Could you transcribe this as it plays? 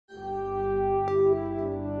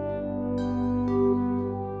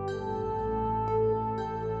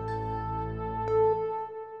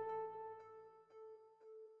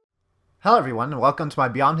Hello everyone, and welcome to my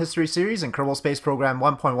Beyond History series in Kerbal Space Program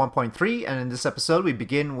 1.1.3, and in this episode we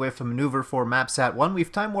begin with a maneuver for MapSat-1.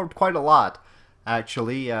 We've time warped quite a lot,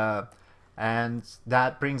 actually, and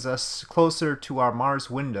that brings us closer to our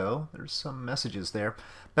Mars window. There's some messages there.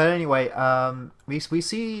 But anyway, we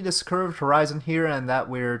see this curved horizon here and that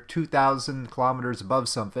we're 2,000 kilometers above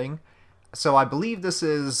something. So I believe this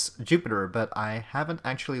is Jupiter, but I haven't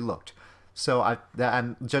actually looked. So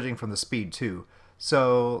I'm judging from the speed too.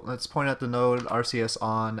 So let's point out the node, RCS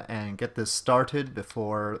on, and get this started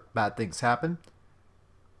before bad things happen.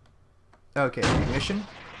 Okay, ignition.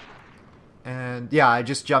 And yeah, I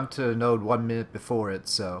just jumped to node 1 minute before it,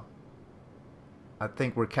 so I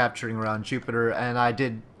think we're capturing around Jupiter, and I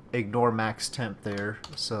did ignore max temp there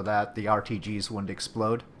so that the RTGs wouldn't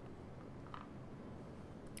explode.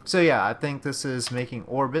 So yeah, I think this is making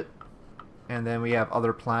orbit, and then we have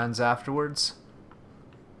other plans afterwards.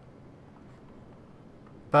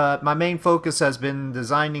 But my main focus has been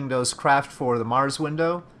designing those craft for the Mars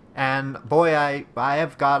window, and boy, I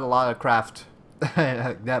have got a lot of craft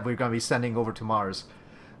that we're going to be sending over to Mars.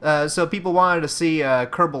 So people wanted to see a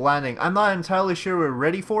Kerbal landing. I'm not entirely sure we're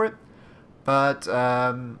ready for it, but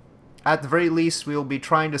at the very least we'll be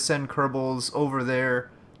trying to send Kerbals over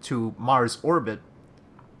there to Mars orbit,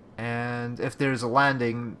 and if there's a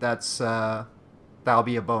landing, that'll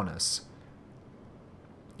be a bonus.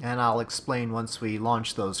 And I'll explain once we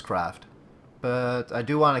launch those craft. But I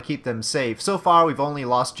do want to keep them safe. So far we've only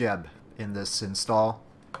lost Jeb in this install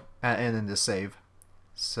and in this save.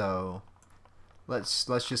 So let's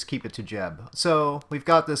just keep it to Jeb. So we've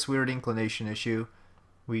got this weird inclination issue.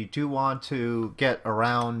 We do want to get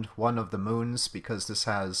around one of the moons because this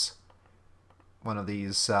has one of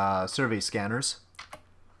these survey scanners.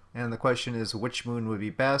 And the question is, which moon would be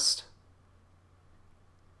best?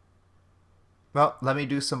 Well, let me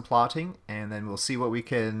do some plotting, and then we'll see what we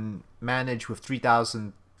can manage with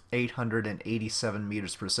 3,887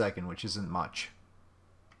 meters per second, which isn't much.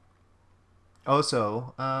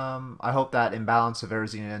 Also, I hope that imbalance of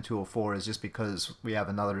Arizona and N204 is just because we have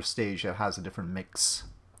another stage that has a different mix.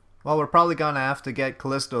 Well, we're probably going to have to get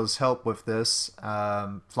Callisto's help with this,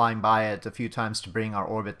 flying by it a few times to bring our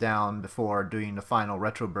orbit down before doing the final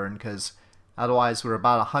retro burn, because otherwise we're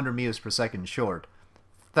about 100 meters per second short.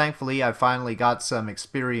 Thankfully, I finally got some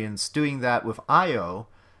experience doing that with Io.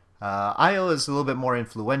 Io is a little bit more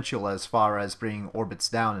influential as far as bringing orbits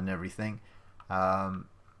down and everything.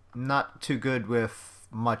 Not too good with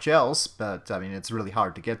much else, but I mean, it's really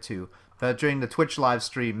hard to get to. But during the Twitch live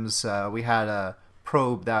streams, we had a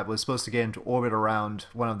probe that was supposed to get into orbit around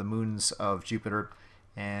one of the moons of Jupiter,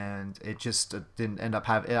 and it just didn't end up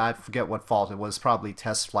having... I forget what fault it was. Probably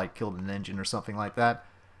test flight killed an engine or something like that.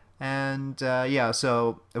 And yeah,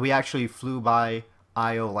 so we actually flew by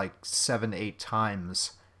Io like 7-8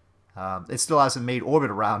 times. It still hasn't made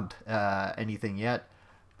orbit around anything yet,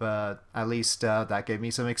 but at least that gave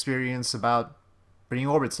me some experience about bringing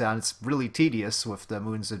orbits down. It's really tedious with the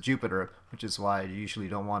moons of Jupiter, which is why I usually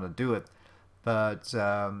don't want to do it. But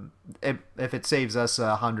if it saves us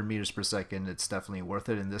 100 meters per second, it's definitely worth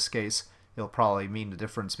it in this case. It'll probably mean the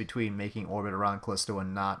difference between making orbit around Callisto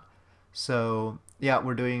and not. So yeah,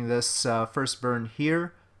 we're doing this first burn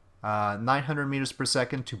here, 900 meters per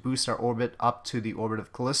second to boost our orbit up to the orbit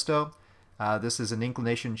of Callisto. This is an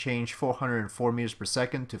inclination change 404 meters per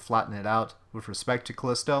second to flatten it out with respect to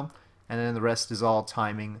Callisto, and then the rest is all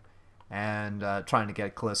timing and trying to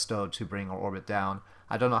get Callisto to bring our orbit down.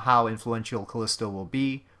 I don't know how influential Callisto will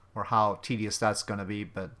be or how tedious that's going to be,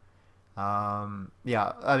 but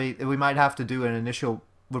yeah, I mean, we might have to do an initial...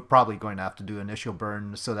 We're probably going to have to do initial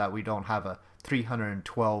burn so that we don't have a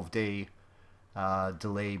 312-day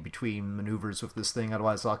delay between maneuvers with this thing.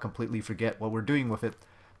 Otherwise, I'll completely forget what we're doing with it.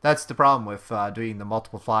 That's the problem with doing the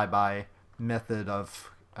multiple flyby method of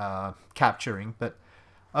capturing. But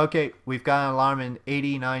okay, we've got an alarm in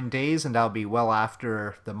 89 days, and that'll be well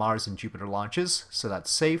after the Mars and Jupiter launches, so that's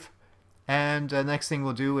safe. And the next thing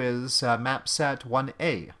we'll do is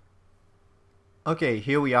MapSat-1A. Okay,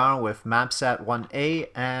 here we are with MapSat-1A,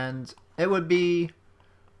 and it would be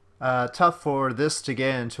tough for this to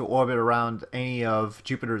get into orbit around any of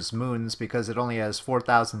Jupiter's moons because it only has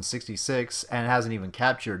 4,066 and it hasn't even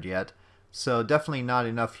captured yet. So definitely not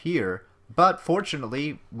enough here. But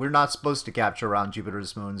fortunately, we're not supposed to capture around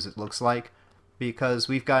Jupiter's moons, it looks like, because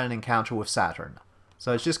we've got an encounter with Saturn.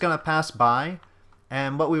 So it's just going to pass by,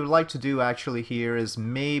 and what we would like to do actually here is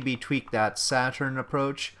maybe tweak that Saturn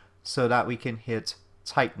approach so that we can hit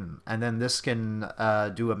Titan, and then this can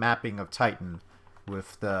do a mapping of Titan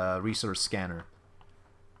with the resource scanner.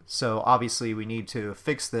 So obviously we need to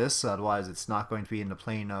fix this, otherwise it's not going to be in the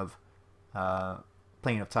plane of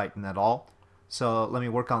plane of Titan at all. So let me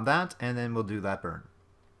work on that, and then we'll do that burn.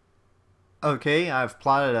 Okay, I've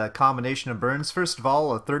plotted a combination of burns. First of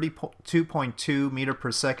all, a 32.2 meter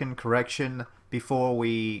per second correction before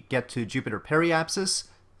we get to Jupiter periapsis,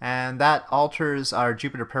 and that alters our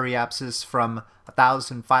Jupiter periapsis from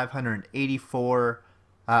 1,584,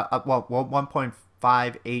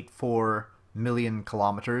 1.584 million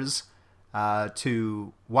kilometers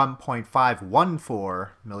to 1.514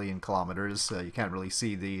 million kilometers. You can't really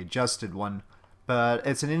see the adjusted one, but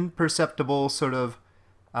it's an imperceptible sort of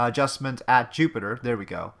adjustment at Jupiter. There we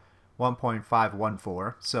go,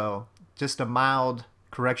 1.514. So just a mild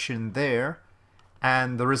correction there,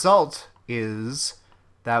 and the result is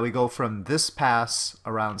that we go from this pass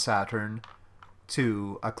around Saturn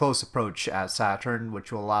to a close approach at Saturn,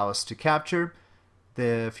 which will allow us to capture.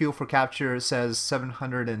 The fuel for capture says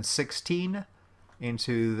 716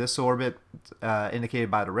 into this orbit, indicated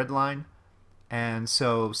by the red line, and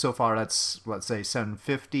so far that's, let's say,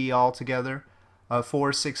 750 altogether.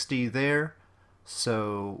 460 there,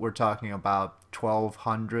 so we're talking about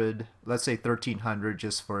 1200, let's say 1300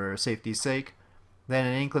 just for safety's sake. Then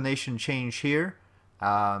an inclination change here,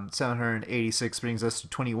 786 brings us to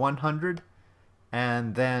 2100,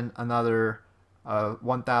 and then another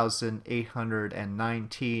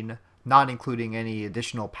 1819, not including any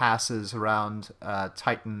additional passes around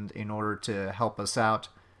Titan in order to help us out,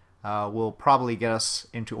 will probably get us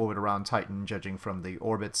into orbit around Titan, judging from the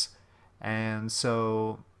orbits. And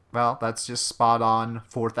so, well, that's just spot on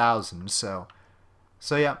 4,000. So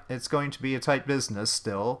yeah, it's going to be a tight business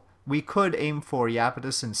still. We could aim for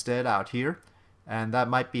Iapetus instead out here, and that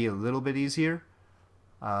might be a little bit easier.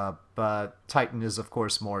 But Titan is, of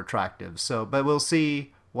course, more attractive. So, but we'll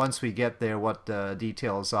see once we get there what the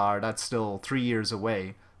details are. That's still 3 years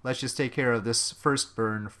away. Let's just take care of this first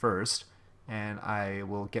burn first, and I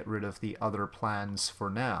will get rid of the other plans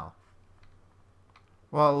for now.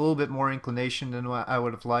 Well, a little bit more inclination than what I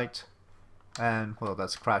would have liked. And, well,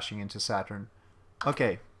 that's crashing into Saturn.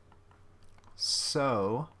 Okay.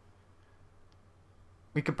 So,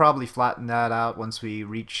 we could probably flatten that out once we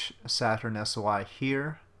reach Saturn SOI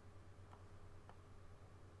here.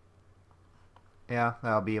 Yeah,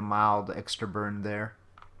 that'll be a mild extra burn there.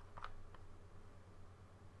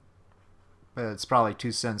 But it's probably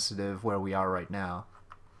too sensitive where we are right now.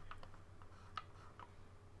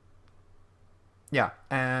 Yeah,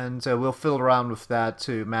 and we'll fiddle around with that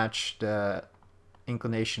to match the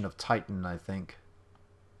inclination of Titan, I think.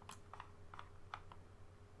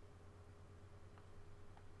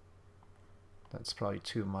 That's probably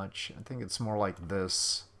too much. I think it's more like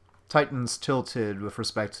this. Titan's tilted with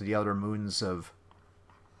respect to the other moons of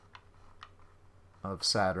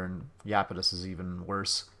Saturn. Iapetus is even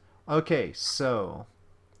worse. Okay, so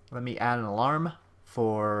let me add an alarm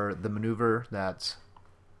for the maneuver that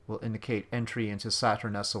will indicate entry into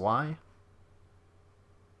Saturn SOI.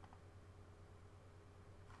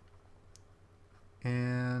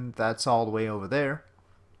 And that's all the way over there.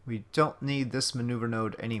 We don't need this maneuver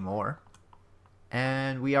node anymore.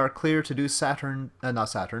 And we are clear to do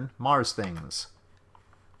Mars things.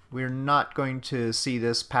 We're not going to see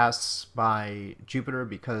this pass by Jupiter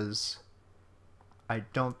because I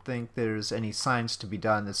don't think there's any science to be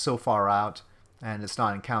done. It's so far out and it's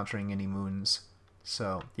not encountering any moons.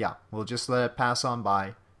 So yeah, we'll just let it pass on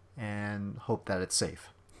by and hope that it's safe.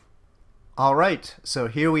 Alright, so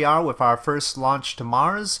here we are with our first launch to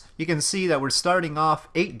Mars. You can see that we're starting off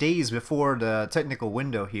 8 days before the technical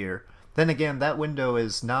window here. Then again, that window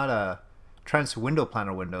is not a transfer window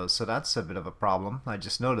planner window, so that's a bit of a problem. I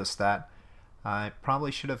just noticed that. I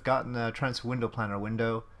probably should have gotten a transfer window planner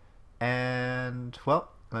window. And,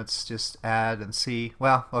 well, let's just add and see.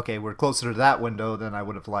 Well, okay, we're closer to that window than I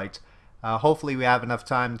would have liked. Hopefully we have enough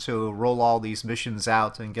time to roll all these missions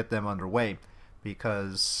out and get them underway.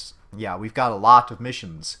 Because, yeah, we've got a lot of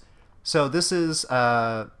missions. So this is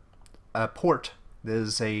a port. This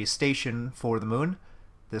is a station for the moon.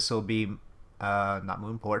 This will be, not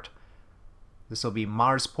Moonport. This will be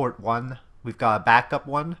Marsport 1. We've got a backup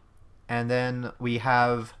one. And then we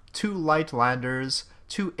have 2 light landers,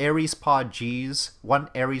 2 Ares Pod Gs, 1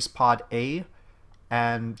 Ares Pod A,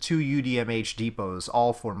 and 2 UDMH depots,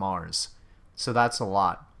 all for Mars. So that's a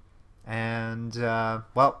lot. And,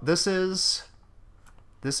 well, this is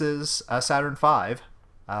Saturn V,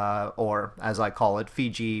 or as I call it,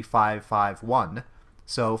 Fiji 551.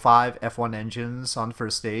 So 5 F1 engines on the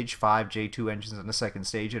first stage, 5 J2 engines on the second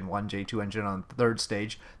stage, and 1 J2 engine on the third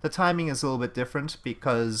stage. The timing is a little bit different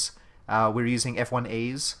because we're using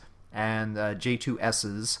F1As and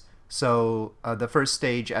J2Ss. So the first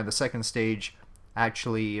stage and the second stage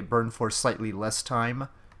actually burn for slightly less time.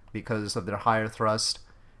 because of their higher thrust.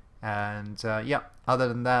 And yeah, other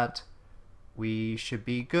than that, we should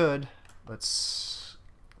be good. Let's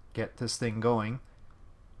get this thing going.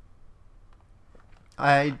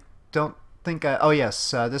 I don't think oh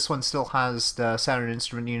yes, this one still has the Saturn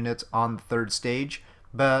instrument unit on the 3rd stage,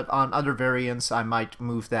 but on other variants I might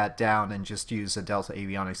move that down and just use a Delta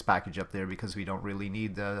Avionics package up there, because we don't really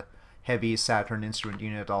need the heavy Saturn instrument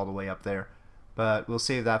unit all the way up there. But we'll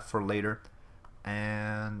save that for later,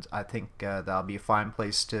 and I think that'll be a fine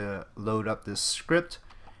place to load up this script.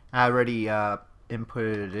 I already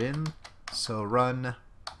inputted it in, so run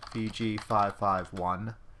Fiji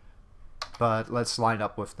 551. But let's line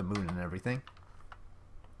up with the moon and everything.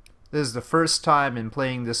 This is the first time in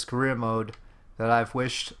playing this career mode that I've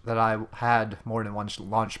wished that I had more than one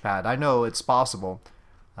launch pad. I know it's possible,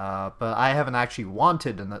 but I haven't actually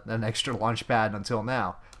wanted an extra launch pad until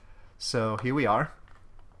now. So here we are.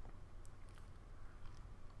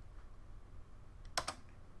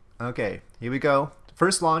 Okay, here we go.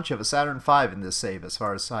 First launch of a Saturn V in this save, as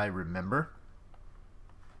far as I remember.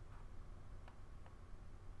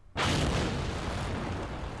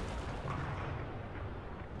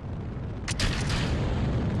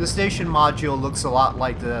 The station module looks a lot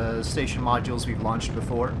like the station modules we've launched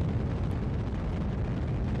before.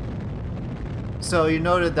 So you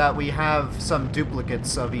noted that we have some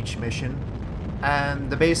duplicates of each mission, and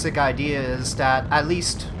the basic idea is that at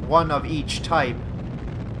least one of each type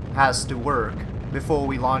has to work before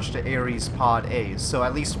we launch the Ares Pod A. So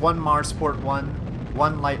at least one Marsport 1,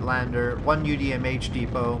 one Lightlander, one UDMH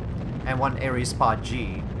depot, and one Ares Pod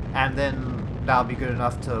G, and then that'll be good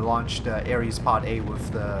enough to launch the Ares Pod A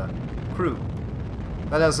with the crew.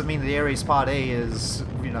 That doesn't mean the Ares Pod A is,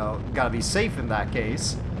 you know, gotta be safe in that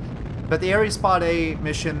case. But the Ares Pod A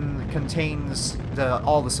mission contains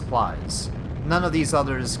all the supplies. None of these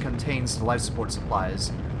others contains the life support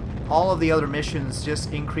supplies. All of the other missions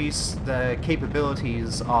just increase the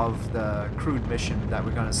capabilities of the crewed mission that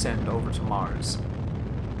we're gonna send over to Mars.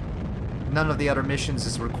 None of the other missions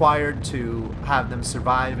is required to have them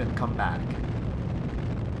survive and come back.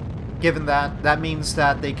 Given that means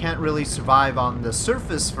that they can't really survive on the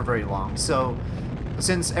surface for very long. So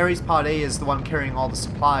since Ares Pod A is the one carrying all the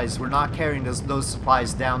supplies, we're not carrying those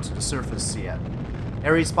supplies down to the surface yet.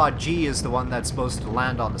 Ares Pod G is the one that's supposed to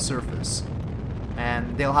land on the surface,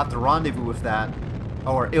 and they'll have to rendezvous with that,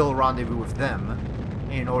 or it'll rendezvous with them,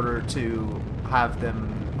 in order to have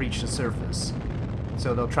them reach the surface.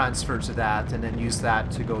 So they'll transfer to that and then use that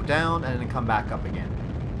to go down and then come back up again.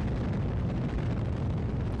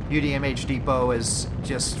 UDMH depot is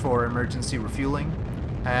just for emergency refueling,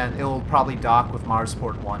 and it'll probably dock with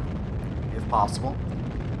Marsport 1 if possible.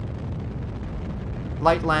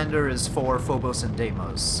 Lightlander is for Phobos and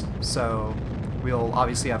Deimos, so we'll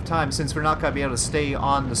obviously have time, since we're not going to be able to stay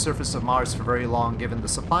on the surface of Mars for very long given the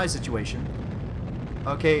supply situation.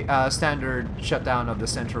 Okay, standard shutdown of the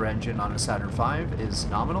center engine on a Saturn V is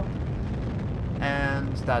nominal,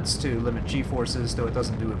 and that's to limit G-forces, though it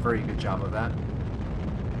doesn't do a very good job of that.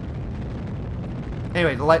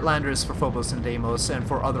 Anyway, the Lightlander is for Phobos and Deimos, and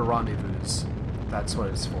for other rendezvous. That's what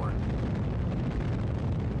it's for.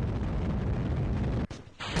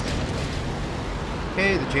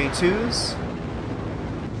 Okay, the J2s.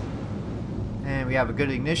 And we have a good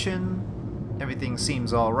ignition. Everything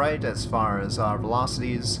seems alright as far as our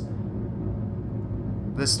velocities.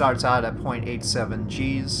 This starts out at 0.87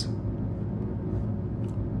 Gs.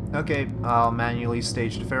 Okay, I'll manually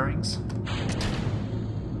stage the fairings.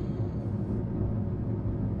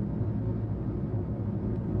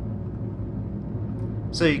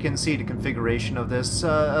 So you can see the configuration of this,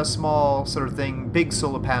 a small sort of thing, big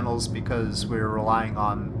solar panels because we're relying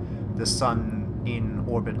on the sun in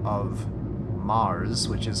orbit of Mars,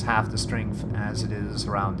 which is half the strength as it is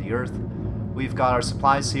around the Earth. We've got our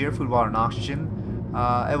supplies here, food, water, and oxygen.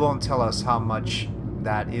 It won't tell us how much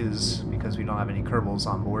that is because we don't have any Kerbals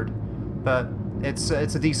on board, but it's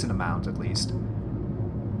a decent amount at least.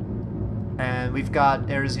 And we've got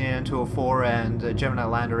Arizona 204 and Gemini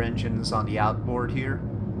lander engines on the outboard here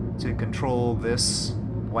to control this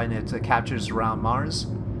when it captures around Mars.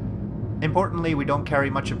 Importantly, we don't carry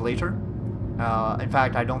much ablator. In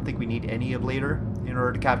fact, I don't think we need any ablator in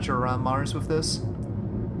order to capture around Mars with this,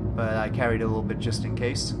 but I carried a little bit just in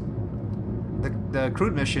case. The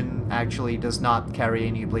crewed mission actually does not carry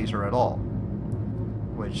any ablator at all,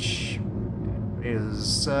 which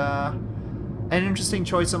is an interesting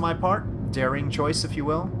choice on my part. Daring choice, if you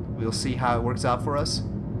will. We'll see how it works out for us.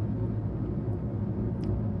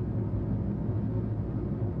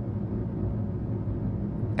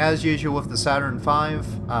 As usual with the Saturn V,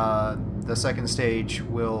 the second stage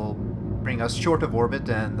will bring us short of orbit,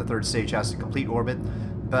 and the third stage has to complete orbit.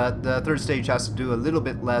 But the third stage has to do a little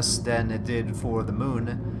bit less than it did for the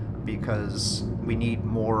Moon, because we need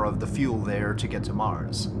more of the fuel there to get to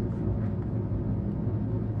Mars.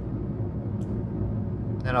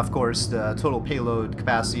 And of course, the total payload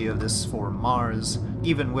capacity of this for Mars,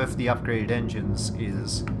 even with the upgraded engines,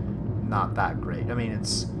 is not that great. I mean,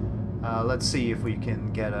 it's... let's see if we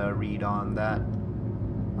can get a read on that.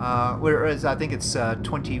 Whereas I think it's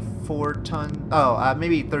 24 tons. Oh,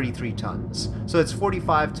 maybe 33 tons. So it's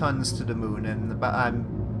 45 tons to the Moon, and I'm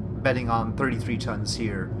betting on 33 tons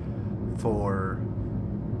here for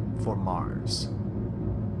Mars.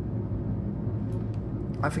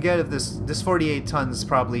 I forget if this 48 tons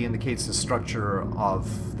probably indicates the structure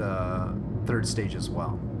of the third stage as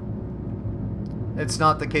well. It's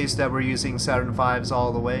not the case that we're using Saturn V's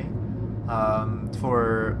all the way.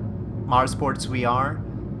 For Mars ports we are,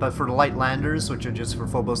 but for the light landers, which are just for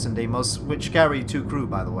Phobos and Deimos, which carry 2 crew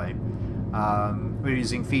by the way, we're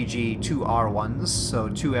using Fiji 2 R1s, so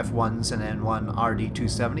 2 F1s and then 1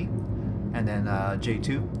 RD-270, and then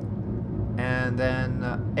J2. And then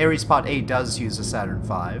Ares Pod A does use a Saturn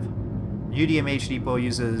V. UDMH Depot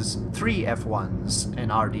uses 3 F1s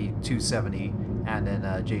and RD-270 and then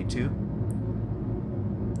J2.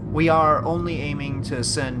 We are only aiming to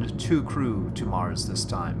send 2 crew to Mars this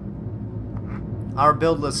time. Our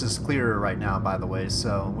build list is clearer right now, by the way,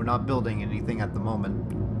 so we're not building anything at the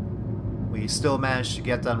moment. We still managed to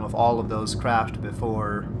get done with all of those craft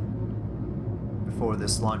before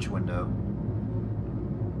this launch window.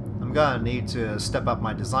 I'm gonna need to step up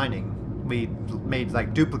my designing. We made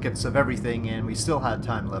like duplicates of everything and we still had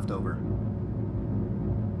time left over.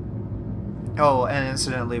 Oh, and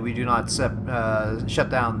incidentally, we do not shut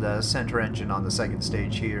down the center engine on the second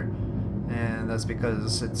stage here. And that's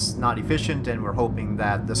because it's not efficient, and we're hoping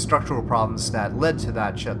that the structural problems that led to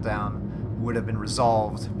that shutdown would have been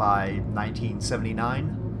resolved by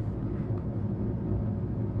 1979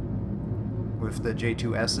 with the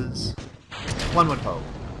J2S's. One would hope.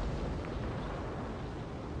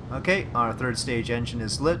 Okay, our third stage engine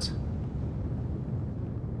is lit.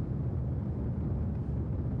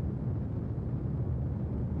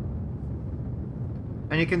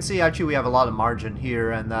 And you can see actually we have a lot of margin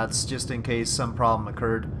here, and that's just in case some problem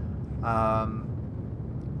occurred.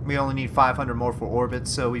 We only need 500 more for orbit,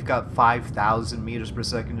 so we've got 5,000 meters per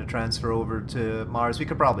second to transfer over to Mars. We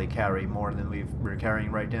could probably carry more than we're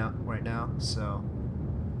carrying right now. So,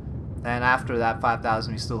 and after that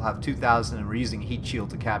 5,000, we still have 2,000, and we're using heat shield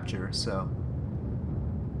to capture. So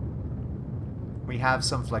we have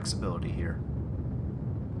some flexibility here.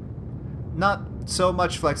 Not so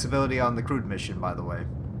much flexibility on the crewed mission, by the way.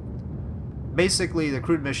 Basically, the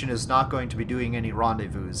crewed mission is not going to be doing any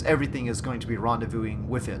rendezvous. Everything is going to be rendezvousing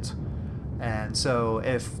with it. And so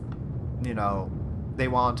if, you know, they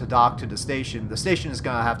want to dock to the station is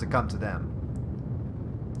going to have to come to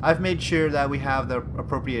them. I've made sure that we have the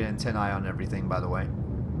appropriate antennae on everything, by the way.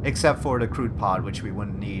 Except for the crewed pod, which we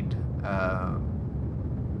wouldn't need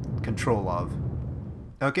control of.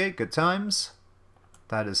 Okay, good times.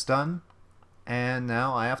 That is done. And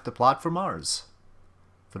now I have to plot for Mars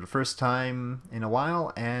for the first time in a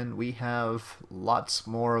while, and we have lots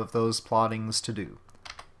more of those plottings to do.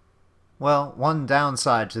 Well, one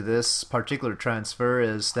downside to this particular transfer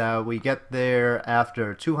is that we get there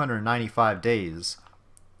after 295 days.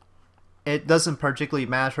 It doesn't particularly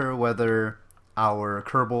matter whether our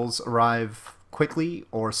Kerbals arrive quickly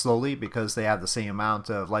or slowly, because they have the same amount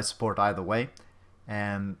of life support either way,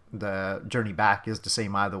 and the journey back is the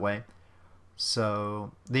same either way.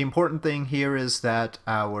 So the important thing here is that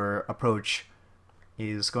our approach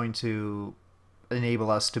is going to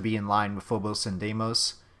enable us to be in line with Phobos and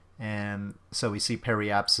Deimos, and so we see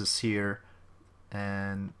periapsis here,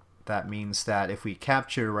 and that means that if we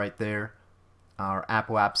capture right there, our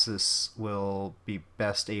apoapsis will be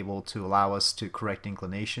best able to allow us to correct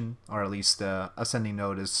inclination, or at least the ascending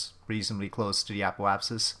node is reasonably close to the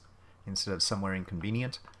apoapsis instead of somewhere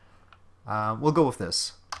inconvenient. We'll go with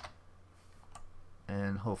this,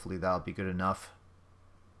 and hopefully that'll be good enough.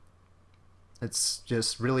 It's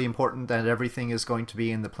just really important that everything is going to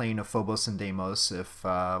be in the plane of Phobos and Deimos if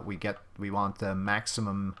we want the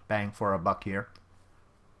maximum bang for our buck here.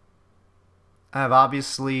 I've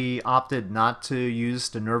obviously opted not to use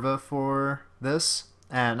the Nerva for this,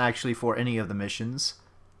 and actually for any of the missions,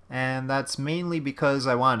 and that's mainly because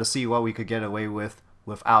I wanted to see what we could get away with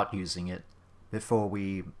without using it before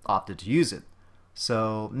we opted to use it.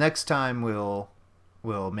 So next time we'll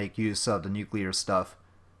make use of the nuclear stuff,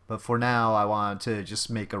 but for now I wanted to just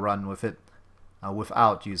make a run with it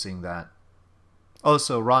without using that.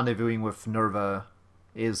 Also, rendezvousing with Nerva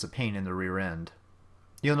is a pain in the rear end.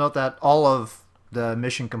 You'll note that all of the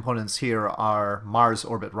mission components here are Mars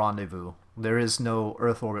orbit rendezvous. There is no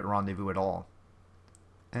Earth orbit rendezvous at all.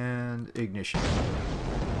 And ignition.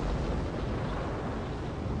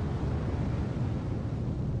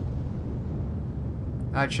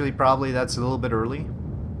 Actually, probably that's a little bit early,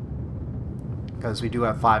 because we do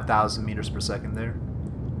have 5,000 meters per second there.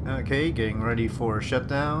 Okay, getting ready for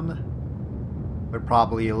shutdown. We're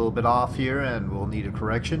probably a little bit off here and we'll need a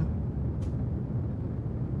correction.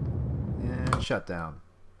 And shutdown.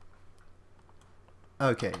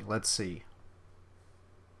 Okay, let's see.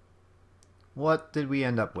 What did we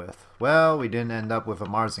end up with? Well, we didn't end up with a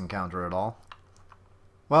Mars encounter at all.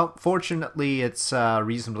 Well, fortunately, it's a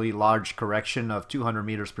reasonably large correction of 200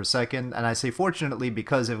 meters per second, and I say fortunately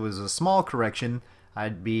because if it was a small correction,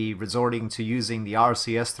 I'd be resorting to using the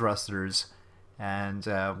RSS thrusters and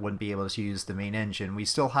wouldn't be able to use the main engine. We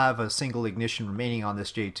still have a single ignition remaining on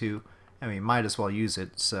this J2, and we might as well use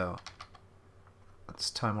it, so let's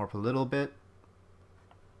time warp a little bit.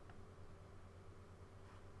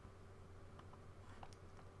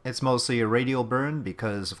 It's mostly a radial burn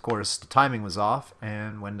because, of course, the timing was off,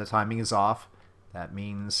 and when the timing is off, that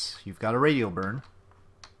means you've got a radial burn.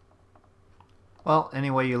 Well, any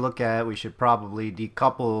way you look at it, we should probably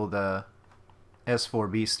decouple the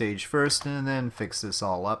S4B stage first and then fix this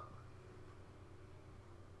all up.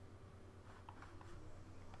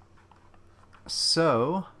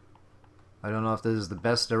 So, I don't know if this is the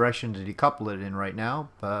best direction to decouple it in right now,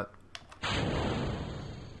 but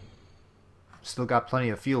still got plenty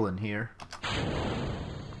of fuel in here.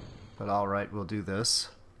 But alright, we'll do this.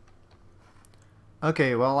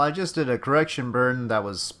 Okay, well, I just did a correction burn that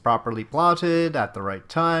was properly plotted at the right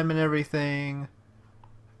time and everything.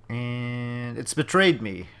 And it's betrayed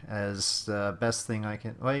me as the best thing I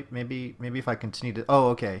can... Wait, maybe if I continue to... Oh,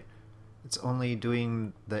 okay. It's only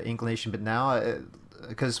doing the inclination bit now.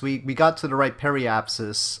 Because we got to the right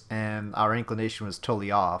periapsis and our inclination was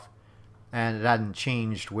totally off. And it hadn't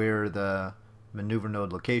changed where the maneuver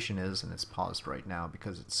node location is, and it's paused right now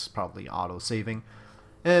because it's probably auto-saving.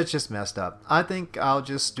 It's just messed up. I think I'll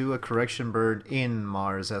just do a correction burn in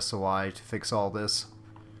Mars SOI to fix all this.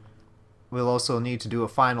 We'll also need to do a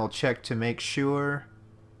final check to make sure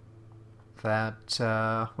that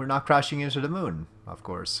we're not crashing into the moon, of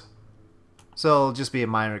course. So it'll just be a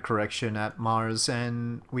minor correction at Mars,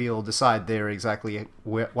 and we'll decide there exactly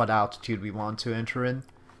what altitude we want to enter in.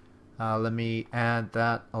 Let me add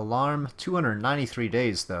that alarm. 293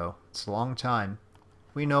 days though. It's a long time.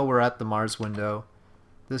 We know we're at the Mars window.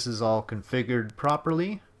 This is all configured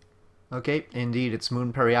properly. Okay, indeed its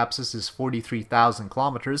moon periapsis is 43,000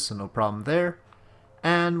 kilometers, so no problem there.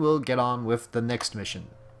 And we'll get on with the next mission.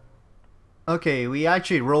 Okay, we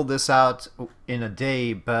actually rolled this out in a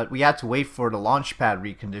day, but we had to wait for the launch pad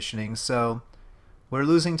reconditioning, so we're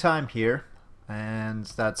losing time here. And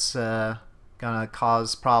that's gonna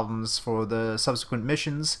cause problems for the subsequent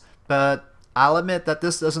missions, but I'll admit that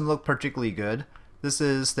this doesn't look particularly good. This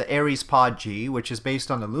is the Ares Pod G, which is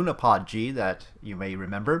based on the Luna Pod G that you may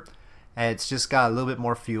remember. And it's just got a little bit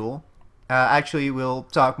more fuel. Actually, we'll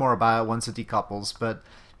talk more about it once it decouples, but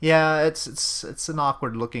yeah, it's an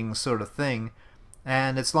awkward looking sort of thing.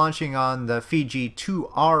 And it's launching on the Fiji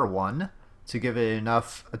 2R1 to give it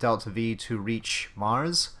enough delta V to reach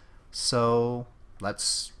Mars. So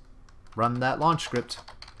let's run that launch script.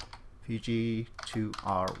 Fiji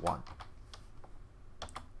 2R1.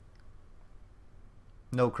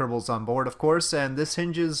 No Kerbals on board, of course, and this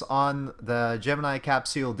hinges on the Gemini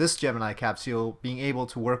capsule, this Gemini capsule, being able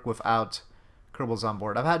to work without Kerbals on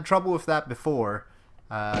board. I've had trouble with that before,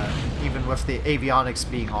 even with the avionics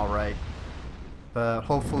being alright, but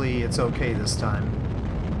hopefully it's okay this time.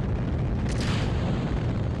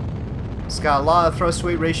 It's got a lot of thrust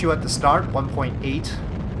weight ratio at the start, 1.8.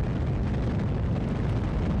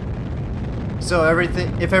 So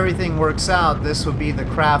if everything works out, this would be the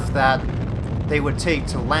craft that they would take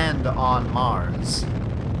to land on Mars.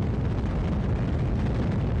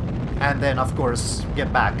 And then, of course,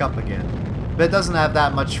 get back up again. But it doesn't have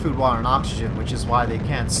that much food, water, and oxygen, which is why they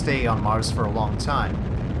can't stay on Mars for a long time.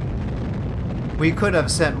 We could have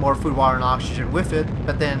sent more food, water, and oxygen with it,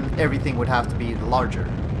 but then everything would have to be larger.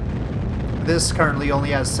 This currently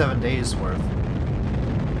only has 7 days worth.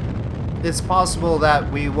 It's possible that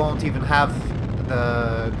we won't even have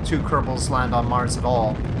the 2 Kerbals land on Mars at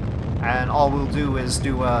all. And all we'll do is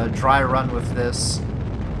do a dry run with this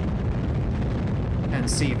and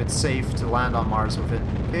see if it's safe to land on Mars with it.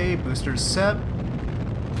 Okay, boosters set.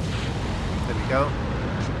 There we go.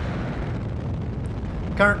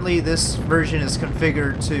 Currently this version is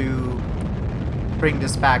configured to bring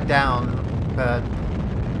this back down, but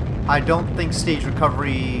I don't think stage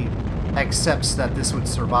recovery accepts that this would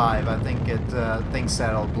survive. I think it thinks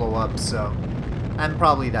that it'll blow up, so... And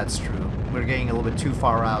probably that's true. We're getting a little bit too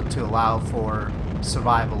far out to allow for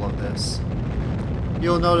survival of this.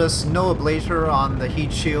 You'll notice no ablator on the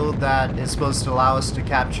heat shield that is supposed to allow us to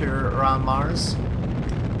capture around Mars.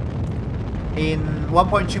 In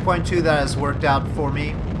 1.2.2 that has worked out for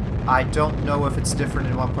me. I don't know if it's different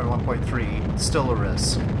in 1.1.3. Still a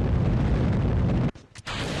risk.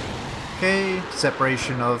 Okay,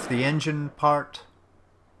 separation of the engine part.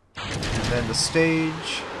 And then the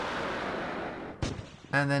stage.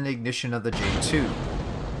 And then ignition of the J2.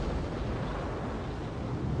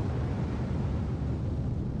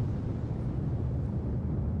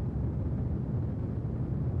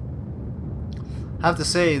 I have to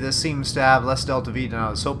say, this seems to have less delta V than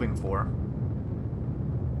I was hoping for.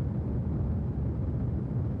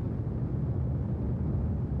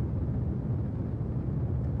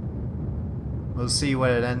 We'll see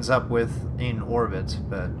what it ends up with in orbit,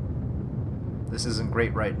 but this isn't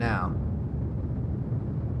great right now.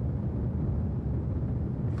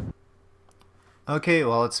 Okay,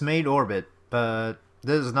 well, it's made orbit, but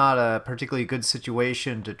this is not a particularly good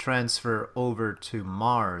situation to transfer over to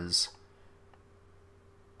Mars.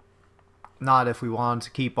 Not if we want to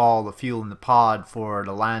keep all the fuel in the pod for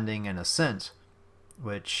the landing and ascent,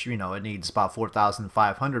 which, you know, it needs about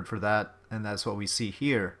 4,500 for that, and that's what we see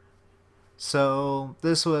here. So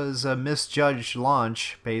this was a misjudged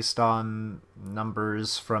launch based on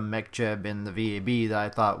numbers from MechJeb in the VAB that I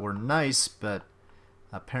thought were nice, but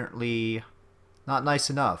apparently not nice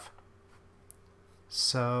enough.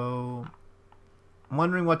 So I'm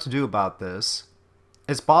wondering what to do about this.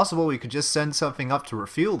 It's possible we could just send something up to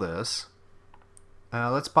refuel this.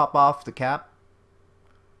 Let's pop off the cap.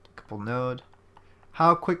 Couple node.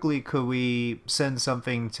 How quickly could we send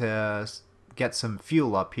something to get some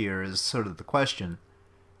fuel up here is sort of the question.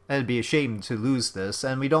 It'd be a shame to lose this,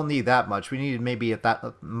 and we don't need that much. We need maybe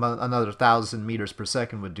another 1,000 meters per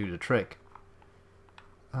second would do the trick.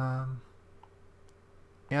 Yeah,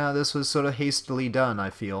 this was sort of hastily done,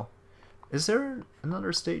 I feel. Is there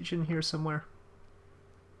another stage in here somewhere?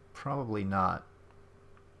 Probably not.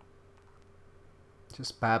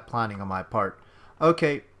 Just bad planning on my part.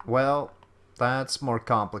 Okay, well, that's more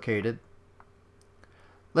complicated.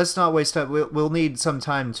 Let's not waste time. We'll need some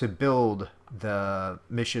time to build the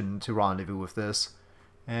mission to rendezvous with this.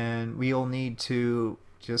 And we'll need to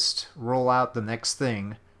just roll out the next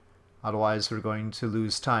thing. Otherwise, we're going to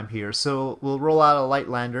lose time here. So we'll roll out a light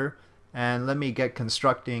lander. And let me get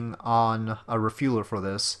constructing on a refueler for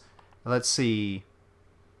this. Let's see.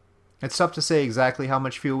 It's tough to say exactly how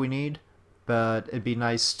much fuel we need. But it'd be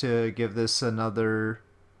nice to give this another...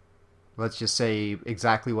 Let's just say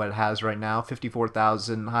exactly what it has right now.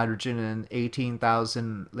 54,000 hydrogen and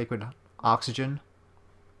 18,000 liquid oxygen.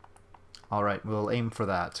 Alright, we'll aim for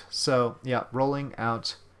that. So, yeah, rolling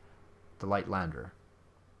out the light lander.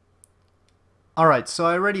 Alright, so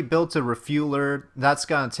I already built a refueler. That's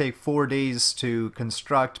going to take 4 days to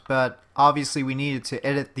construct, but obviously we needed to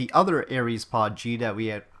edit the other Ares Pod G that we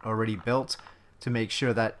had already built to make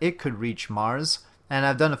sure that it could reach Mars. And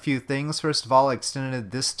I've done a few things. First of all, I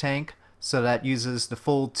extended this tank so that uses the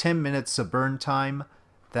full 10 minutes of burn time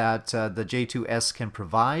that the J2S can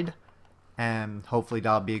provide, and hopefully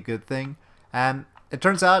that'll be a good thing. And it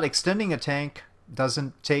turns out extending a tank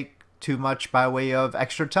doesn't take too much by way of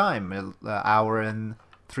extra time, an hour and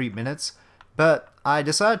 3 minutes. But I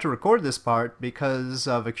decided to record this part because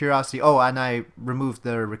of a curiosity. Oh, and I removed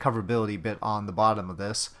the recoverability bit on the bottom of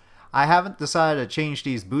this. I haven't decided to change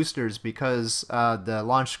these boosters because the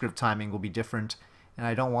launch script timing will be different, and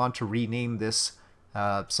I don't want to rename this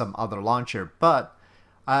some other launcher. But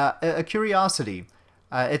a curiosity.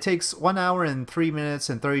 It takes 1 hour and 3 minutes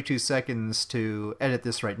and 32 seconds to edit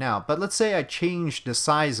this right now. But let's say I change the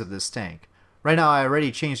size of this tank. Right now I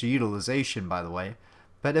already changed the utilization, by the way.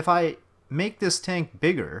 But if I make this tank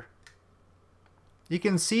bigger, you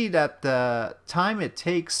can see that the time it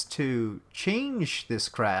takes to change this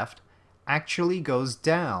craft actually goes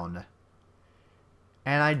down.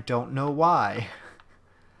 And I don't know why.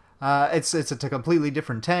 It's a completely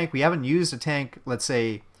different tank. We haven't used a tank, let's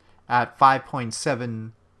say, at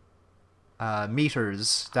 5.7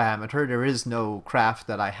 meters diameter. There is no craft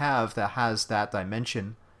that I have that has that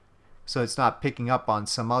dimension. So it's not picking up on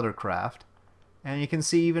some other craft. And you can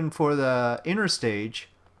see even for the inner stage,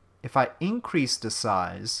 if I increase the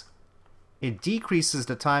size, it decreases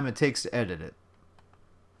the time it takes to edit it.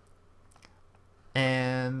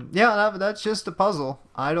 And yeah, that's just a puzzle.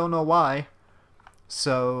 I don't know why.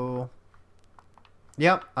 So,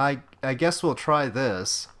 yep, I guess we'll try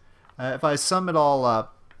this. If I sum it all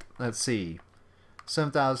up, let's see.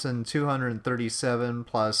 7,237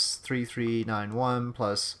 plus 3391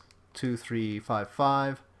 plus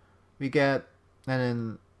 2355. We get, and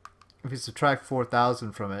then if you subtract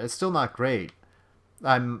 4,000 from it, it's still not great.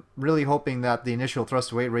 I'm really hoping that the initial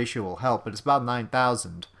thrust-to-weight ratio will help, but it's about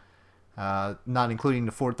 9,000. Not including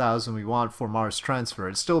the 4,000 we want for Mars transfer.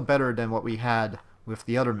 It's still better than what we had with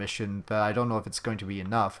the other mission, but I don't know if it's going to be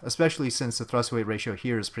enough, especially since the thrust-to-weight ratio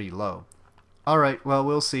here is pretty low. Alright, well,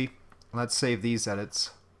 we'll see. Let's save these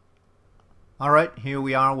edits. Alright, here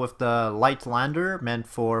we are with the light lander meant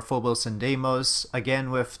for Phobos and Deimos,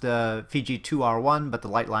 again with the Fiji 2R1, but the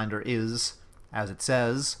light lander is, as it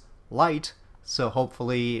says, light, so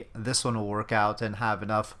hopefully this one will work out and have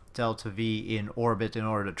enough delta V in orbit in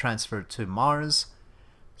order to transfer to Mars.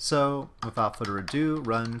 So, without further ado,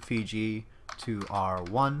 run Fiji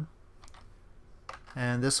 2R1.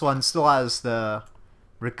 And this one still has the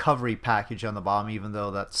recovery package on the bottom, even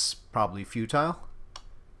though that's probably futile.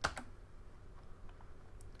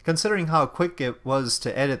 Considering how quick it was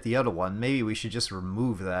to edit the other one, maybe we should just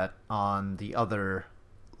remove that on the other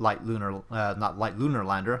light lunar, not light lunar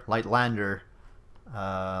lander, light lander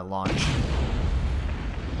launch.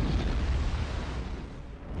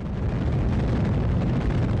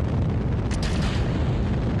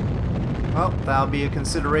 Well, that'll be a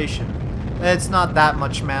consideration. It's not that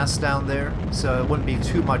much mass down there, so it wouldn't be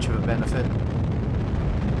too much of a benefit.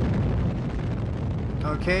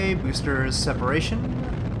 Okay, booster separation.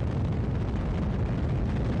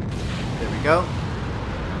 There we go.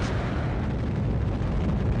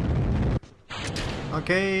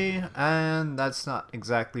 Okay, and that's not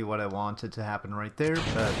exactly what I wanted to happen right there,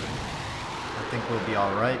 but I think we'll be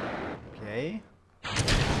alright. Okay.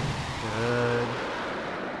 Good.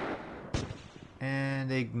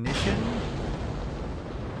 And ignition.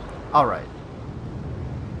 Alright.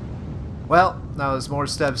 Well, that was more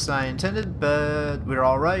steps than I intended, but we're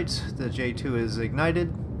alright. The J2 is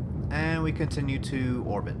ignited, and we continue to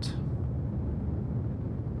orbit.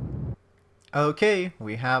 Okay,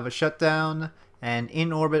 we have a shutdown, and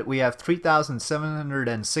in orbit we have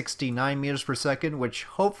 3,769 meters per second, which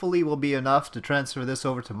hopefully will be enough to transfer this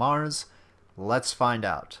over to Mars. Let's find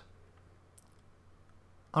out.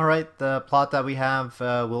 Alright, the plot that we have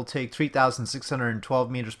will take 3,612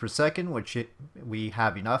 meters per second, which we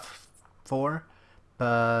have enough for,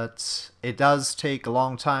 but it does take a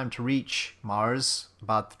long time to reach Mars,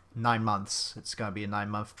 about 9 months. It's going to be a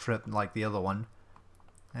 9-month trip like the other one,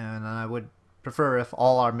 and I would prefer if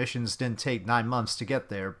all our missions didn't take 9 months to get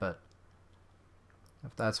there, but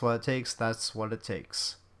if that's what it takes, that's what it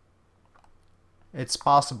takes. It's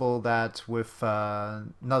possible that with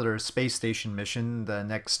another space station mission, the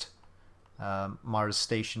next Mars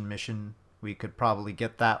station mission, we could probably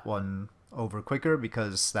get that one over quicker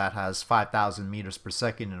because that has 5,000 meters per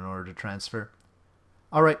second in order to transfer.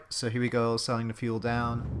 Alright, so here we go, selling the fuel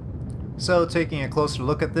down. So taking a closer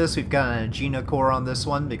look at this, we've got an Agena core on this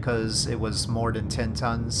one because it was more than 10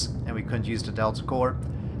 tons and we couldn't use the Delta core.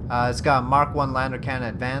 It's got a Mark 1 lander cannon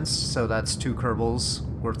advanced, so that's 2 Kerbals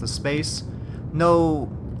worth of space. No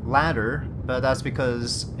ladder, but that's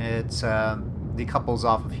because it decouples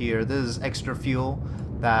off of here. This is extra fuel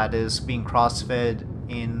that is being cross-fed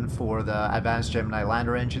in for the advanced Gemini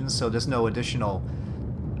lander engines, so there's no additional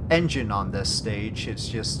engine on this stage. It's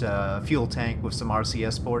just a fuel tank with some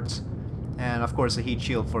RCS ports, and of course a heat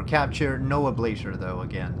shield for capture. No ablator though,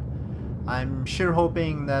 again. I'm sure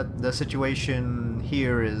hoping that the situation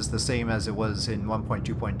here is the same as it was in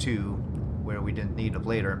 1.2.2, where we didn't need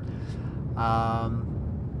ablator.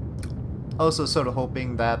 Also sort of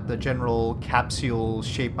hoping that the general capsule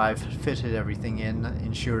shape I've fitted everything in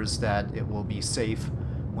ensures that it will be safe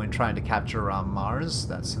when trying to capture around Mars.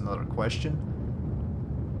 That's another question.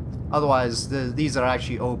 Otherwise, these are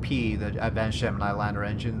actually OP. The advanced Gemini lander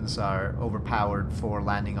engines are overpowered for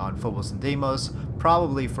landing on Phobos and Deimos.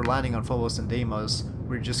 Probably for landing on Phobos and Deimos,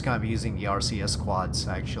 we're just going to be using the RCS quads,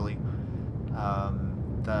 actually.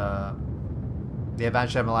 The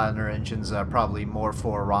advanced Gemini lander engines are probably more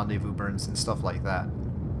for rendezvous burns and stuff like that.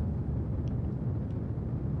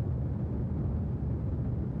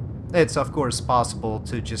 It's of course possible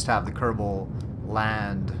to just have the Kerbal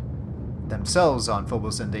land themselves on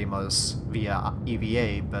Phobos and Deimos via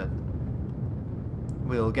EVA, but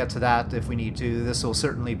we'll get to that if we need to. This will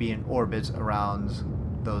certainly be in orbit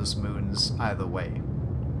around those moons either way.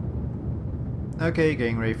 Okay,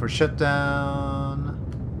 getting ready for shutdown.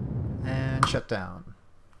 And shutdown.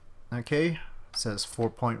 Okay, it says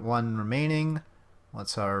 4.1 remaining.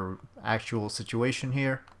 What's our actual situation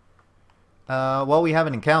here? Well, we have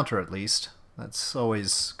an encounter at least. That's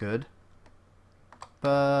always good.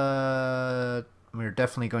 But we're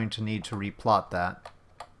definitely going to need to replot that.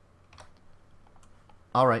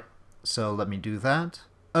 Alright, so let me do that.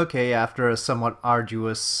 Okay, after a somewhat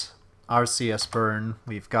arduous RCS burn,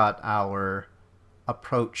 we've got our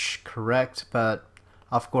approach correct, but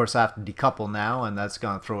of course I have to decouple now, and that's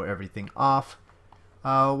going to throw everything off.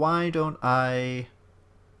 Why don't I...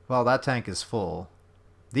 Well, that tank is full.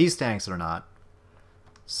 These tanks are not.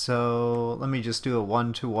 So let me just do a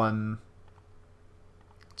 1-to-1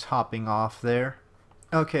 topping off there.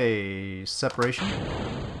 Okay, separation.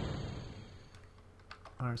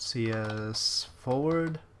 RCS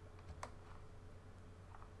forward.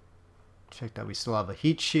 Check that we still have a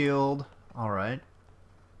heat shield. Alright.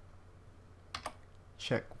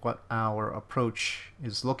 Check what our approach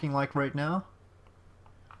is looking like right now.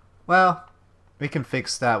 Well, we can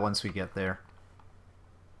fix that once we get there.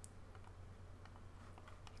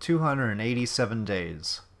 287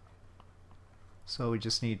 days. So we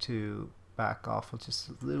just need to back off just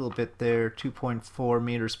a little bit there. 2.4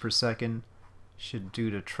 meters per second should do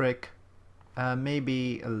the trick.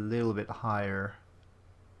 Maybe a little bit higher,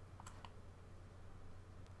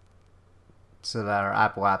 so that our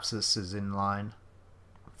apoapsis is in line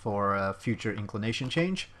for a future inclination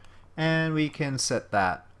change, and we can set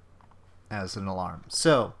that as an alarm.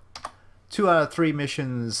 So 2 out of 3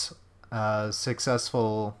 missions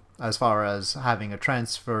successful as far as having a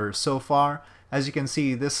transfer so far. As you can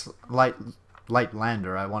see, this light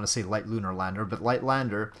lander, I want to say light lunar lander, but light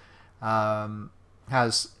lander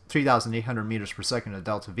has 3,800 meters per second of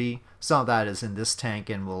delta V. Some of that is in this tank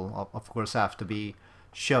and will of course have to be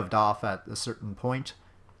shoved off at a certain point.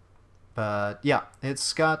 But yeah,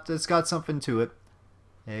 it's got something to it.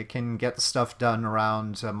 It can get the stuff done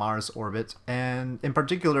around Mars orbit, and in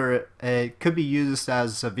particular it could be used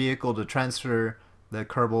as a vehicle to transfer the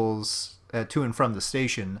Kerbals to and from the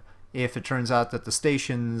station if it turns out that the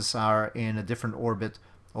stations are in a different orbit,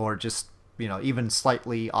 or just, you know, even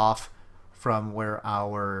slightly off from where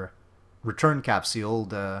our return capsule,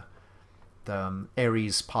 the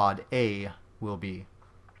Ares Pod A, will be.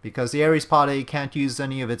 Because the Ares Pod A can't use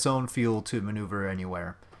any of its own fuel to maneuver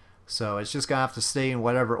anywhere. So it's just going to have to stay in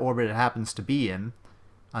whatever orbit it happens to be in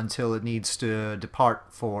until it needs to depart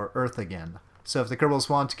for Earth again. So if the Kerbals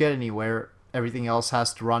want to get anywhere, everything else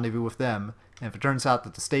has to rendezvous with them. And if it turns out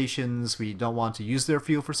that the stations, we don't want to use their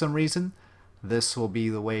fuel for some reason, this will be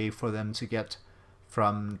the way for them to get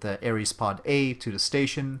from the Ares Pod A to the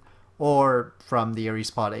station, or from the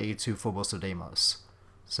Ares Pod A to Phobos or Deimos.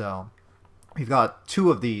 So we've got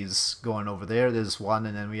 2 of these going over there. There's one,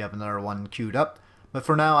 and then we have another one queued up. But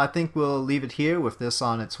for now, I think we'll leave it here with this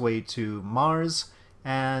on its way to Mars.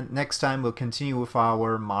 And next time we'll continue with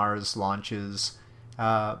our Mars launches.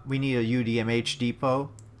 We need a UDMH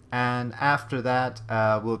depot. And after that,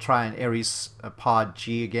 we'll try an Ares Pod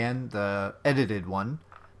G again, the edited one,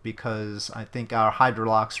 because I think our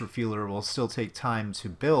Hydrolox refueler will still take time to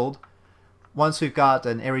build. Once we've got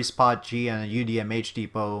an Ares Pod G and a UDMH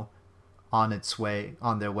depot on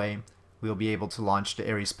their way, we'll be able to launch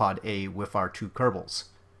the Ares Pod A with our 2 Kerbals.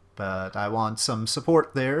 But I want some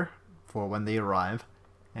support there for when they arrive,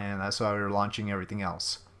 and that's why we're launching everything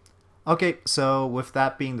else. Okay, so with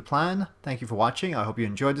that being the plan, thank you for watching. I hope you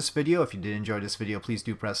enjoyed this video. If you did enjoy this video, please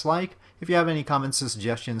do press like. If you have any comments or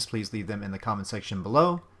suggestions, please leave them in the comment section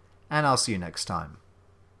below, and I'll see you next time.